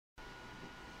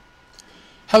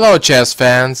Hello chess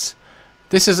fans,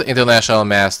 this is International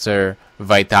Master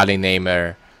Vitaly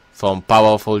Neimer from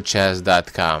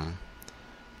powerfulchess.com.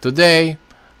 Today,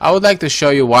 I would like to show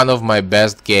you one of my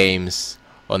best games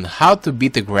on how to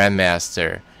beat a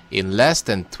Grandmaster in less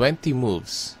than 20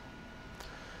 moves.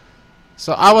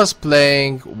 So I was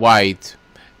playing white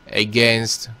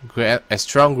against a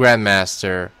strong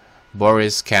Grandmaster,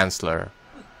 Boris Kantsler,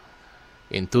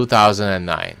 in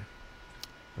 2009.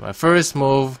 My first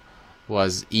move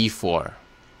was e4.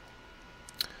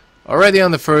 Already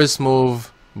on the first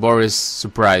move, Boris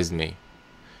surprised me,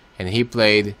 and he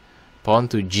played pawn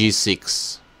to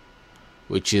g6,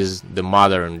 which is the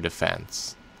modern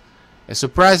defense. A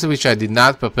surprise which I did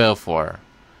not prepare for,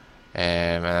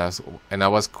 and I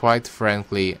was quite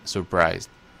frankly surprised.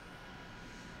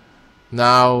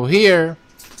 Now here,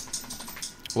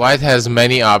 white has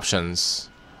many options,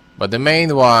 but the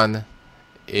main one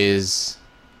is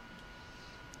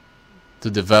to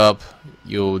develop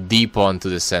your d pawn to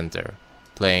the center,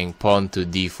 playing pawn to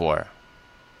d4.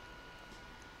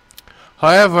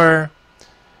 However,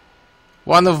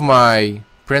 one of my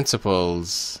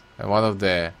principles and one of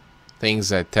the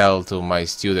things I tell to my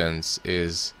students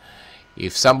is,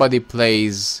 if somebody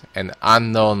plays an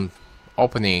unknown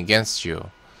opening against you,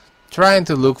 trying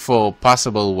to look for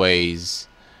possible ways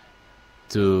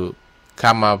to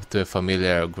come up to a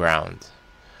familiar ground.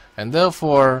 And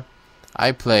therefore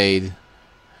I played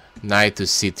knight to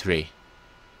c3.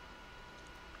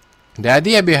 The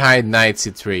idea behind knight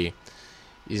c3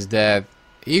 is that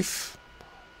if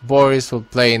Boris will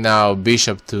play now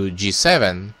bishop to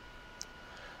g7,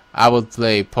 I will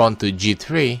play pawn to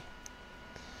g3,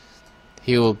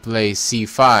 he will play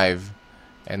c5,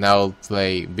 and I will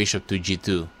play bishop to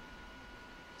g2,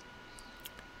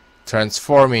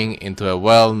 transforming into a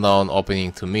well-known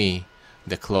opening to me,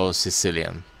 the closed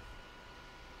Sicilian.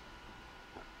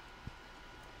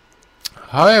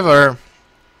 However,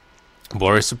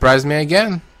 Boris surprised me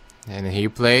again, and he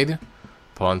played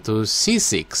pawn to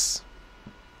c6.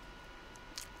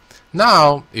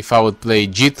 Now, if I would play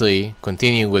g3,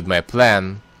 continuing with my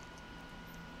plan,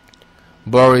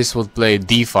 Boris would play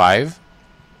d5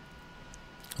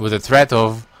 with the threat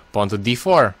of pawn to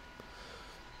d4,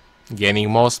 gaining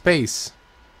more space.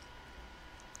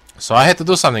 So I had to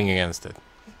do something against it.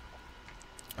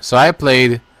 So I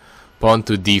played pawn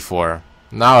to d4.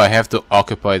 Now I have to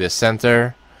occupy the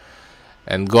center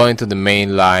and go into the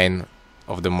main line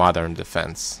of the modern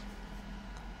defense.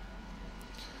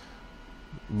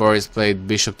 Boris played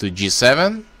bishop to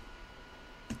g7,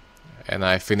 and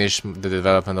I finished the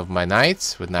development of my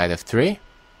knights with knight f3.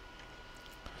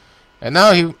 And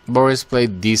now Boris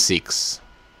played d6,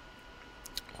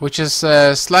 which is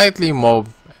a slightly more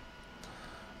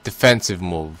defensive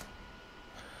move.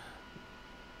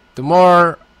 The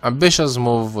more ambitious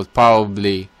move would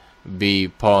probably be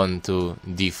pawn to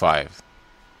d5.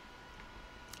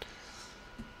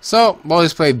 So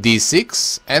Boris played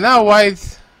d6, and now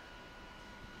white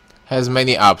has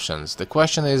many options. The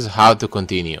question is how to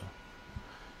continue.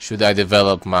 Should I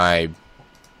develop my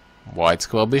white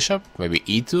square bishop? Maybe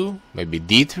e2, maybe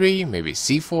d3, maybe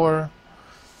c4,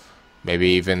 maybe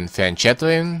even fianchetto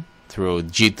him through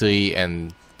g3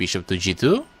 and bishop to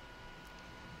g2?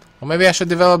 Or maybe I should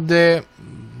develop the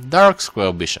dark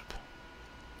square bishop.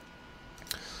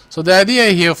 So the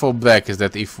idea here for black is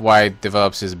that if white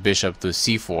develops his bishop to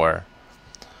c4,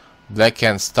 black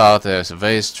can start a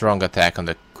very strong attack on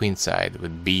the queen side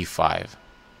with b5.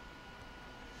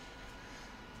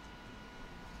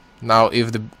 Now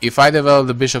if I develop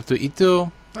the bishop to e2,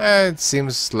 it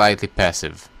seems slightly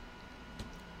passive.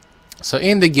 So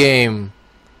in the game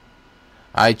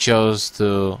I chose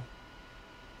to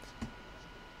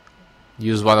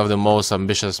use one of the most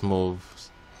ambitious moves,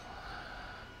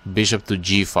 bishop to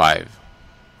g5,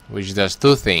 which does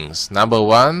two things. Number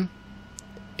one,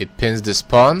 it pins this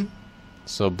pawn,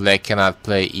 so black cannot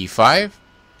play e5.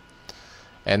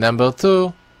 And number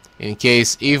two, in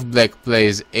case if black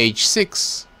plays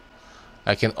h6,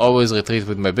 I can always retreat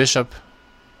with my bishop,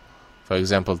 for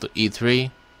example to e3,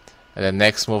 and the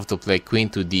next move to play queen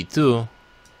to d2,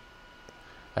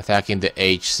 attacking the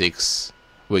h6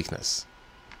 weakness.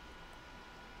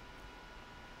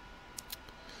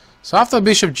 So after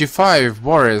bishop g5,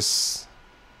 Boris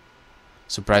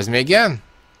surprised me again,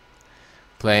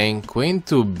 playing queen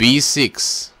to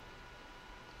b6.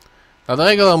 Now the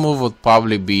regular move would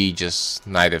probably be just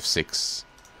knight f6,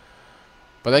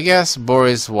 but I guess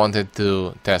Boris wanted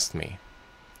to test me.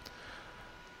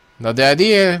 Now the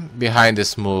idea behind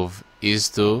this move is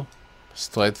to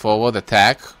straightforward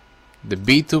attack the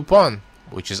b2 pawn,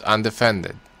 which is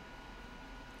undefended.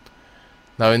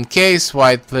 Now in case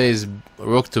white plays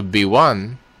rook to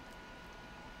b1,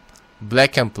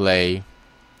 black can play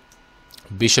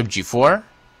bishop g4,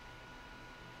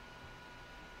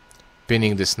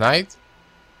 pinning this knight.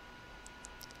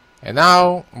 And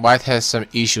now white has some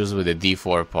issues with the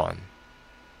d4 pawn.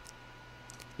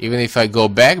 Even if I go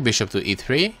back, bishop to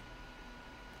e3,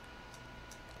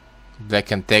 black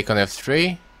can take on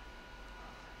f3,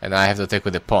 and I have to take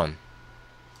with the pawn.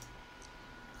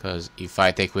 Because if I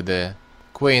take with the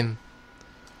queen,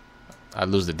 I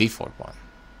lose the d4 pawn.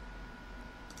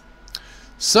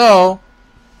 So,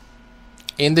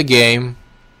 in the game,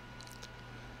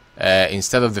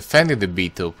 instead of defending the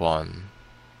b2 pawn,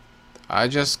 I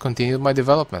just continued my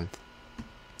development.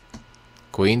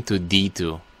 Queen to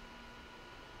d2.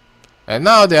 And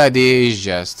now the idea is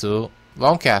just to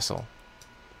long castle.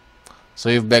 So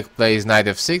if black plays knight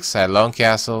f6, I long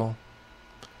castle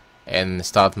and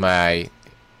start my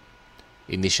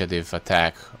initiative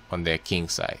attack on the king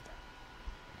side.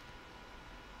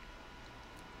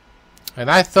 And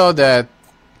I thought that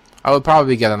I would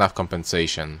probably get enough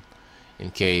compensation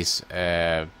in case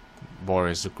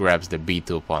Boris grabs the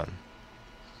b2 pawn,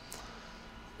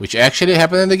 which actually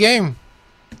happened in the game.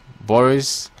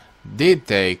 Boris did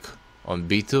take on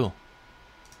b2.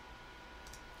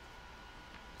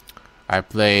 I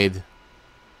played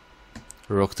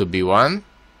rook to b1,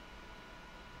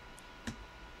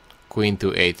 queen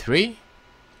to a3,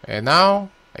 and now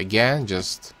again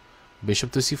just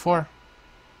bishop to c4.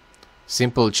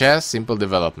 Simple chess, simple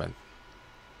development.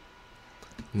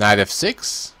 Knight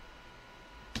f6,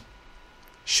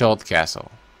 short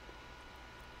castle.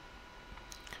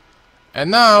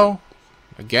 And now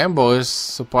again Boris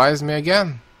surprised me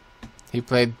again. He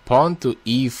played pawn to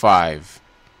e5.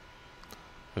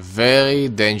 A very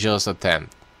dangerous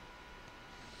attempt.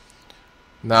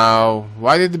 Now,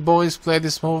 why did Boris play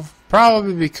this move?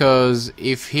 Probably because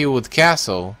if he would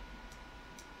castle,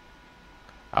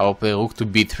 I will play rook to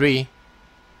b3,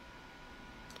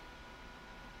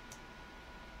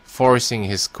 forcing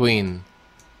his queen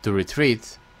to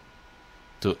retreat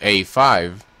to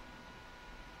a5.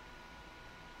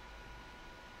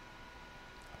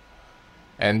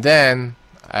 And then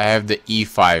I have the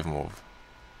e5 move.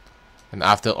 And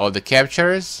after all the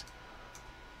captures,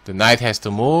 the knight has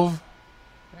to move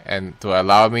and to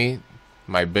allow me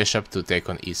my bishop to take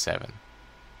on e7.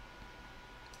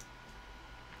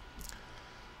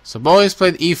 So Boris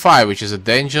played e5, which is a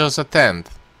dangerous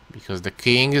attempt because the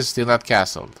king is still not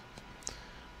castled.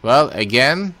 Well,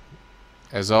 again,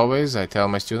 as always, I tell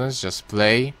my students just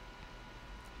play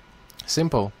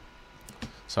simple.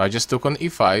 So I just took on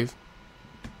e5,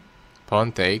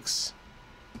 pawn takes,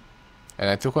 and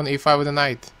I took on e5 with a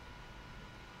knight,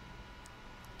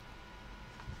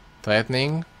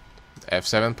 threatening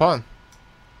f7 pawn.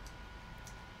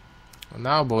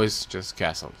 Now Boris just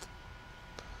castled.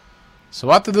 So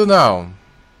what to do now?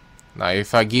 Now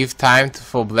if I give time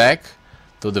for black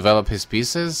to develop his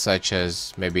pieces, such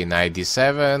as maybe knight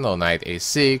d7 or knight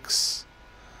a6,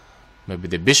 maybe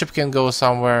the bishop can go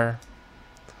somewhere,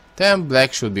 then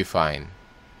black should be fine.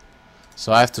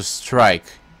 So I have to strike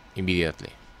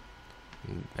immediately.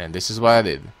 And this is what I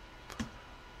did.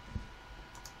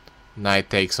 Knight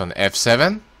takes on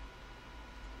f7,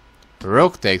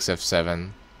 rook takes f7,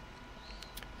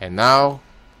 and now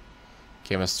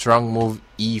came a strong move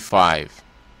e5,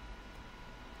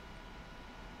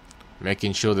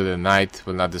 making sure that the knight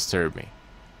will not disturb me.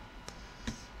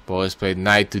 Boris played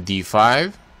knight to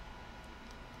d5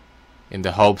 in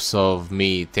the hopes of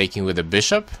me taking with the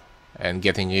bishop and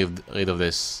getting rid of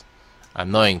this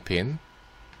annoying pin.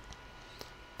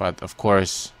 But of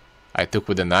course I took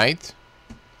with the knight.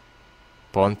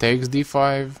 Pawn takes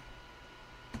d5,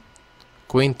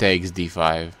 queen takes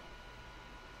d5,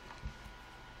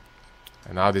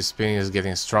 and now this pin is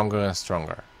getting stronger and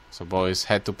stronger. So Boris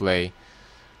had to play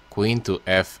queen to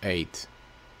f8.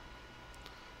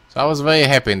 So I was very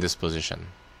happy in this position.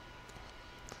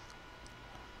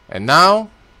 And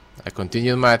now I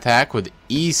continued my attack with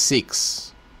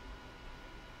e6,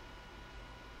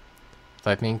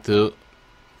 threatening to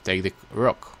take the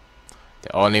rook.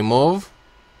 The only move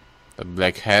that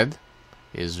black had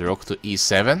is rook to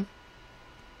e7,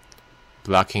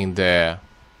 blocking the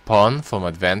pawn from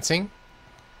advancing.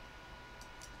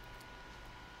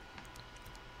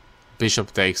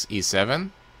 Bishop takes e7,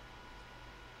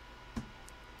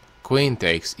 queen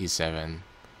takes e7,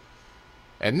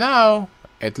 and now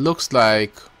it looks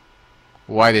like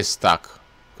white is stuck,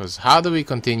 because how do we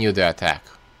continue the attack?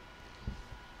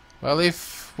 Well,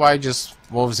 if white just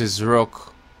moves his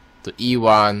rook to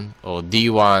e1 or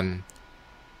d1,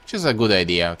 which is a good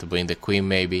idea to bring the queen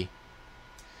maybe,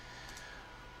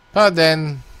 But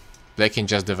then they can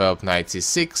just develop knight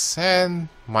c6 and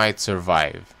might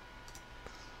survive.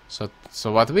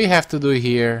 So what we have to do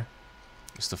here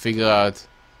is to figure out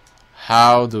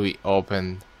how do we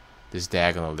open this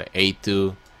diagonal, the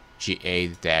a2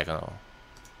 g8 diagonal.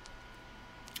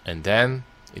 And then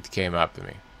it came up to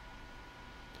me.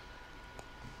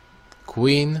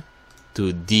 Queen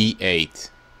to d8.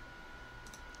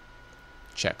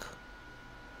 Check.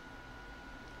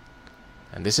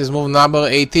 And this is move number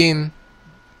 18,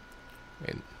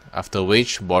 after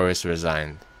which Boris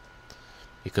resigned.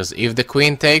 Because if the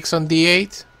queen takes on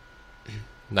d8,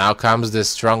 now comes the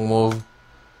strong move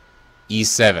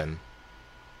e7,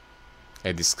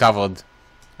 a discovered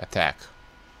attack.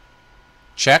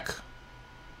 Check.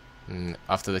 And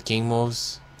after the king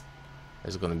moves,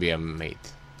 there's going to be a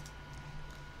mate.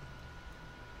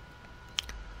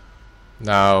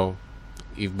 Now,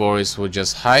 if Boris would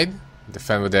just hide,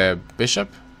 defend with the bishop,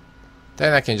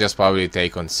 then I can just probably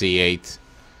take on c8,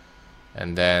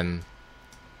 and then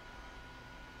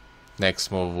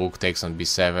next move rook takes on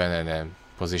b7, and then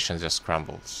position just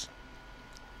crumbles.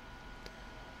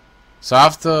 So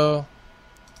after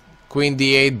queen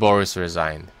d8, Boris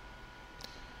resigned.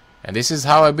 And this is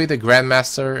how I beat a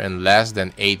Grandmaster in less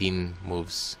than 18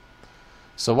 moves.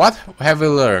 So what have we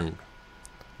learned?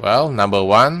 Well, number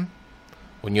one,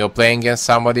 when you're playing against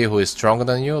somebody who is stronger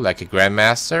than you, like a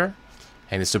Grandmaster,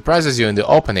 and it surprises you in the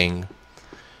opening,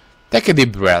 take a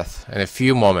deep breath and a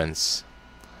few moments,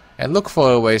 and look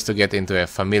for ways to get into a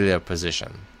familiar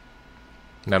position.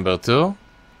 Number two,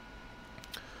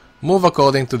 move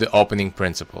according to the opening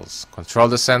principles. Control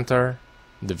the center,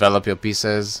 develop your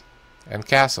pieces, and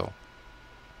castle.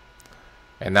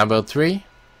 And number three,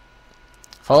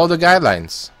 follow the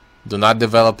guidelines. Do not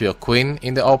develop your queen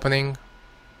in the opening.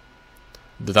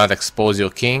 Do not expose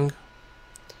your king.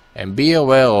 And be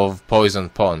aware of poison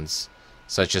pawns,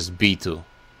 such as b2.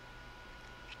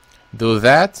 Do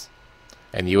that,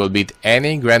 and you will beat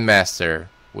any Grandmaster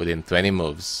within 20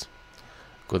 moves.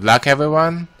 Good luck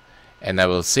everyone, and I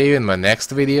will see you in my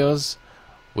next videos,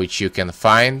 which you can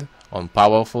find on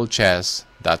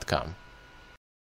powerfulchess.com.